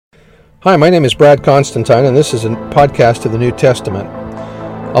Hi, my name is Brad Constantine, and this is a podcast of the New Testament.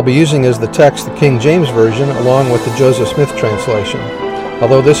 I'll be using as the text the King James Version along with the Joseph Smith translation.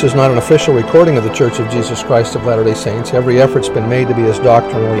 Although this is not an official recording of the Church of Jesus Christ of Latter-day Saints, every effort's been made to be as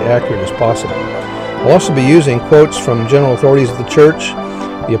doctrinally accurate as possible. I'll also be using quotes from general authorities of the Church,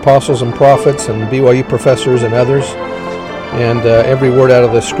 the apostles and prophets, and BYU professors and others, and every word out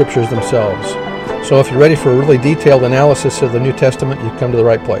of the Scriptures themselves. So if you're ready for a really detailed analysis of the New Testament, you've come to the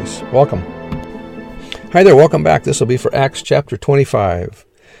right place. Welcome. Hi there, welcome back. This will be for Acts chapter 25.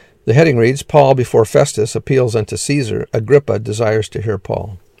 The heading reads, Paul before Festus appeals unto Caesar. Agrippa desires to hear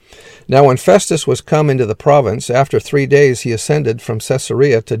Paul. Now when Festus was come into the province, after 3 days he ascended from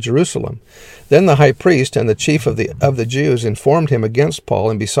Caesarea to Jerusalem. Then the high priest and the chief of the Jews informed him against Paul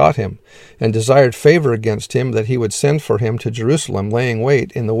and besought him, and desired favor against him that he would send for him to Jerusalem, laying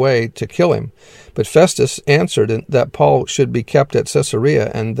wait in the way to kill him. But Festus answered that Paul should be kept at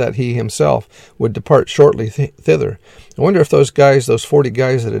Caesarea, and that he himself would depart shortly thither. I wonder if those 40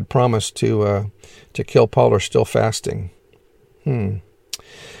 guys that had promised to kill Paul are still fasting.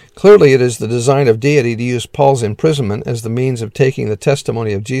 Clearly, it is the design of deity to use Paul's imprisonment as the means of taking the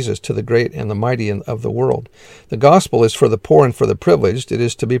testimony of Jesus to the great and the mighty of the world. The gospel is for the poor and for the privileged. It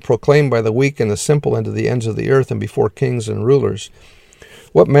is to be proclaimed by the weak and the simple and to the ends of the earth and before kings and rulers.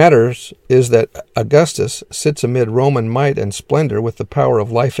 What matters is that Augustus sits amid Roman might and splendor with the power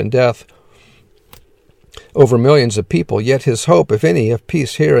of life and death over millions of people, yet his hope, if any, of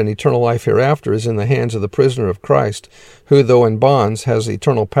peace here and eternal life hereafter is in the hands of the prisoner of Christ, who, though in bonds, has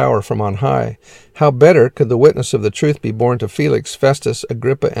eternal power from on high. How better could the witness of the truth be borne to Felix, Festus,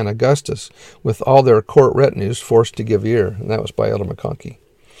 Agrippa, and Augustus, with all their court retinues forced to give ear? And that was by Elder McConkie.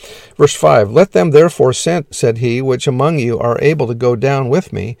 Verse 5, Let them therefore send, said he, which among you are able to go down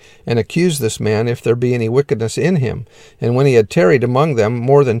with me, and accuse this man, if there be any wickedness in him. And when he had tarried among them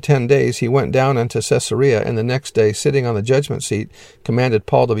more than 10 days, he went down unto Caesarea, and the next day, sitting on the judgment seat, commanded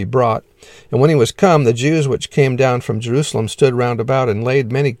Paul to be brought. And when he was come, the Jews which came down from Jerusalem stood round about, and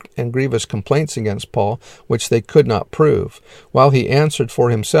laid many and grievous complaints against Paul, which they could not prove. While he answered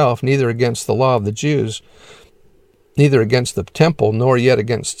for himself, neither against the law of the Jews, neither against the temple, nor yet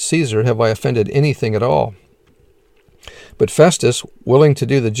against Caesar have I offended anything at all. But Festus, willing to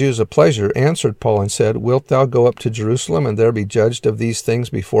do the Jews a pleasure, answered Paul and said, Wilt thou go up to Jerusalem, and there be judged of these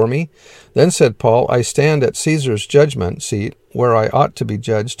things before me? Then said Paul, I stand at Caesar's judgment seat, where I ought to be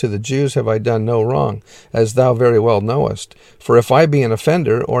judged. To the Jews have I done no wrong, as thou very well knowest. For if I be an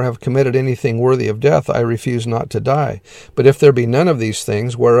offender, or have committed anything worthy of death, I refuse not to die. But if there be none of these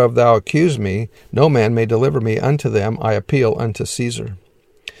things whereof thou accuse me, no man may deliver me unto them. I appeal unto Caesar.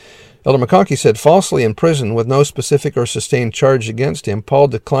 Elder McConkie said, falsely in prison with no specific or sustained charge against him, Paul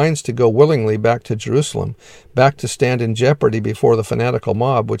declines to go willingly back to Jerusalem, back to stand in jeopardy before the fanatical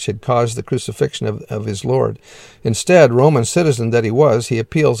mob which had caused the crucifixion of his Lord. Instead, Roman citizen that he was, he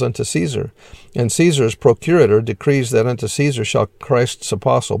appeals unto Caesar, and Caesar's procurator decrees that unto Caesar shall Christ's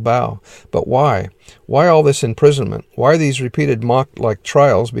apostle bow. But why? Why all this imprisonment? Why these repeated mock-like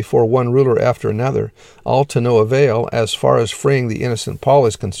trials before one ruler after another, all to no avail as far as freeing the innocent Paul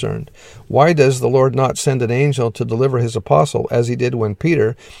is concerned? Why does the Lord not send an angel to deliver his apostle, as he did when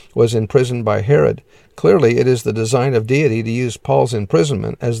Peter was imprisoned by Herod? Clearly, it is the design of deity to use Paul's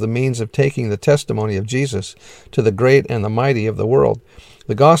imprisonment as the means of taking the testimony of Jesus to the great and the mighty of the world.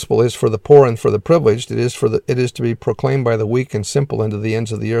 The gospel is for the poor and for the privileged. It is to be proclaimed by the weak and simple and to the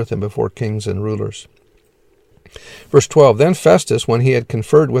ends of the earth and before kings and rulers. Verse 12, Then Festus, when he had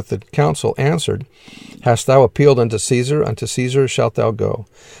conferred with the council, answered, Hast thou appealed unto Caesar shalt thou go.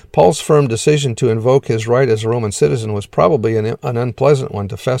 Paul's firm decision to invoke his right as a Roman citizen was probably an unpleasant one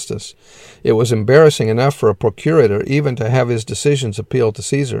to Festus. It was embarrassing enough for a procurator even to have his decisions appealed to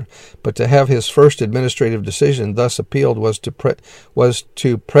Caesar, but to have his first administrative decision thus appealed was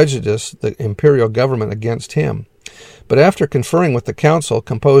to prejudice the imperial government against him. But after conferring with the council,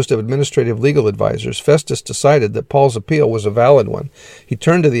 composed of administrative legal advisers, Festus decided that Paul's appeal was a valid one. He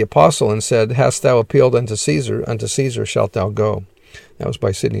turned to the apostle and said, Hast thou appealed unto Caesar shalt thou go. That was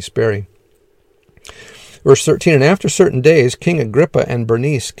by Sidney Sperry. Verse 13, And after certain days King Agrippa and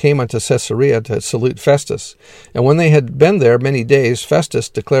Bernice came unto Caesarea to salute Festus. And when they had been there many days, Festus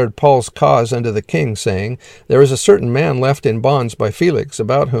declared Paul's cause unto the king, saying, There is a certain man left in bonds by Felix,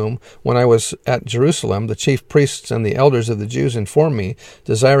 about whom, when I was at Jerusalem, the chief priests and the elders of the Jews informed me,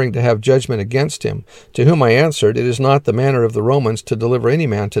 desiring to have judgment against him. To whom I answered, It is not the manner of the Romans to deliver any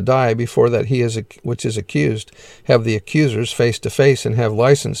man to die before that he which is accused have the accusers face to face, and have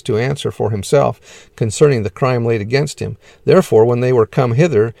license to answer for himself concerning concerning the crime laid against him. Therefore, when they were come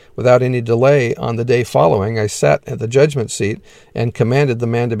hither, without any delay, on the day following, I sat at the judgment seat, and commanded the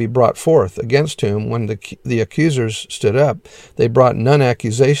man to be brought forth, against whom, when the accusers stood up, they brought none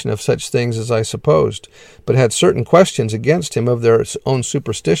accusation of such things as I supposed, but had certain questions against him of their own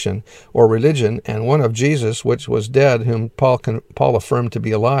superstition or religion, and one of Jesus, which was dead, whom Paul affirmed to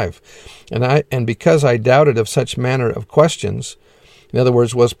be alive. And because I doubted of such manner of questions, in other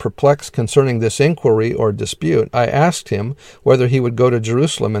words, was perplexed concerning this inquiry or dispute, I asked him whether he would go to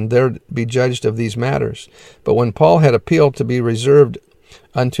Jerusalem and there be judged of these matters. But when Paul had appealed to be reserved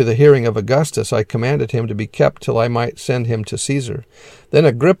unto the hearing of Augustus, I commanded him to be kept till I might send him to Caesar. Then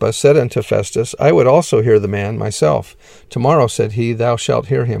Agrippa said unto Festus, I would also hear the man myself. Tomorrow, said he, thou shalt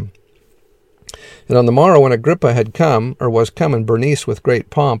hear him. And on the morrow, when Agrippa had come, or was come in Bernice with great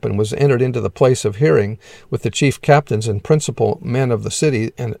pomp, and was entered into the place of hearing, with the chief captains and principal men of the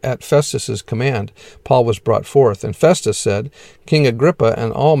city, and at Festus's command, Paul was brought forth. And Festus said, King Agrippa,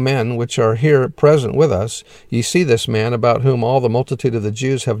 and all men which are here present with us, ye see this man, about whom all the multitude of the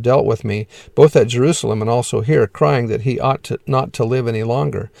Jews have dealt with me, both at Jerusalem and also here, crying that he ought not to live any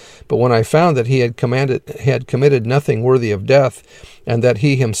longer. But when I found that he had committed nothing worthy of death, and that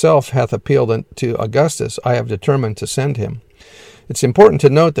he himself hath appealed to Augustus, I have determined to send him. It's important to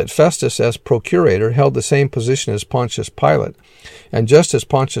note that Festus, as procurator, held the same position as Pontius Pilate. And just as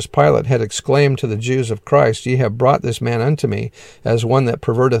Pontius Pilate had exclaimed to the Jews of Christ, Ye have brought this man unto me as one that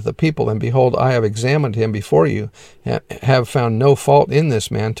perverteth the people, and behold, I have examined him before you, have found no fault in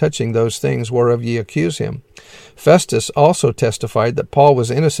this man touching those things whereof ye accuse him. Festus also testified that Paul was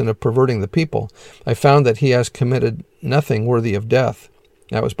innocent of perverting the people. I found that he has committed nothing worthy of death.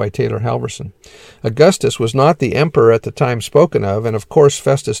 That was by Taylor Halverson. Augustus was not the emperor at the time spoken of, and of course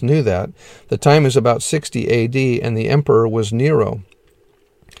Festus knew that. The time is about 60 A.D., and the emperor was Nero.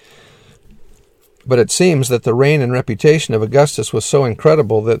 But it seems that the reign and reputation of Augustus was so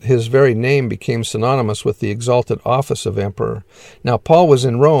incredible that his very name became synonymous with the exalted office of emperor. Now Paul was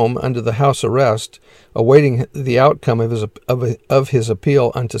in Rome under the house arrest, awaiting the outcome of his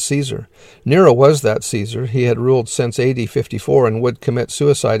appeal unto Caesar. Nero was that Caesar. He had ruled since AD 54 and would commit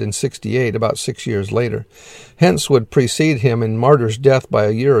suicide in 68, about 6 years later. Hence would precede him in martyr's death by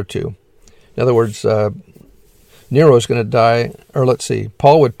a year or two. In other words, Nero is going to die, or let's see,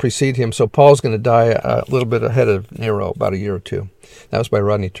 Paul would precede him, so Paul's going to die a little bit ahead of Nero, about a year or two. That was by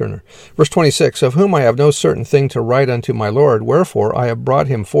Rodney Turner. Verse 26, Of whom I have no certain thing to write unto my Lord, wherefore I have brought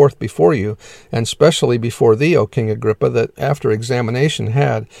him forth before you, and specially before thee, O King Agrippa, that after examination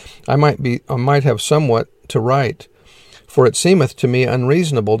had, I might have somewhat to write. For it seemeth to me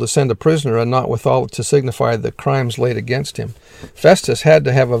unreasonable to send a prisoner, and not withal to signify the crimes laid against him. Festus had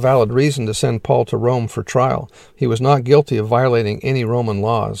to have a valid reason to send Paul to Rome for trial. He was not guilty of violating any Roman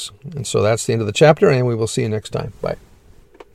laws. And so that's the end of the chapter, and we will see you next time. Bye.